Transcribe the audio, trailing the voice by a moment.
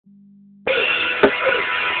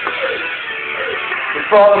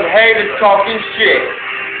For all them haters talking shit.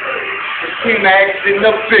 The Tmac in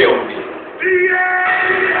the building.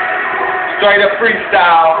 Straight up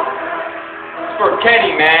freestyle. It's for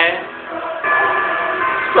Kenny, man.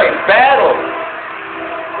 Straight battle.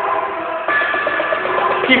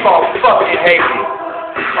 Keep on fucking hating.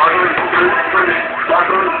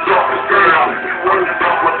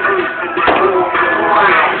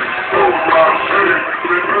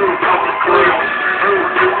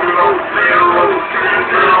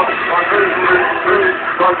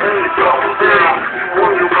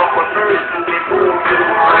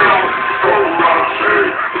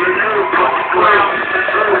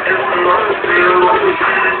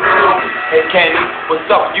 Hey Kenny, what's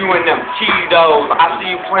up you and them Cheetos? I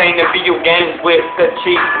see you playing the video games with the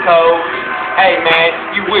cheat codes. Hey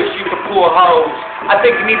man, you wish you could pull hoes. I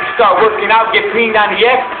think you need to start working out, get clean on the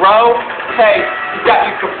X, bro. Hey, you thought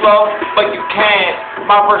you could flow, but you can't.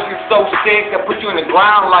 My verse is so sick, I put you in the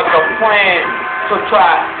ground like a plant. So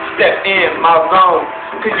try, step in my zone.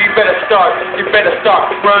 Cause you better start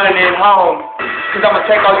running home. Cause I'ma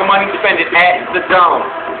take all your money, spend it at the dome.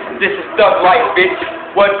 This is thug life, bitch,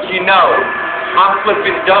 what you know? I'm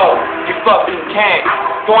flipping dough, you fucking can't.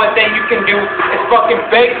 The only thing you can do is fucking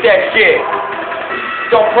bake that shit.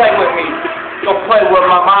 Don't play with me, don't play with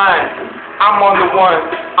my mind. I'm on the one,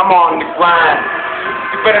 I'm on the grind.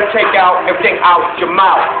 You better take out everything out your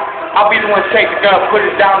mouth. I'll be the one to take the gun, put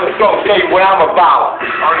it down the throat, show you what I'm about.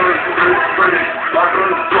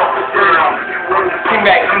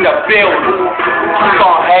 Tmac in the building. Keep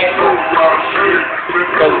on hating.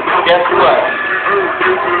 Cause guess what?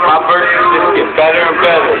 My verses just get better and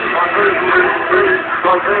better.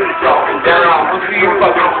 Talking down, what's you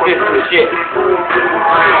fucking spit some shit?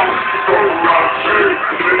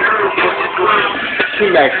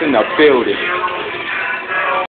 Tmac in the building.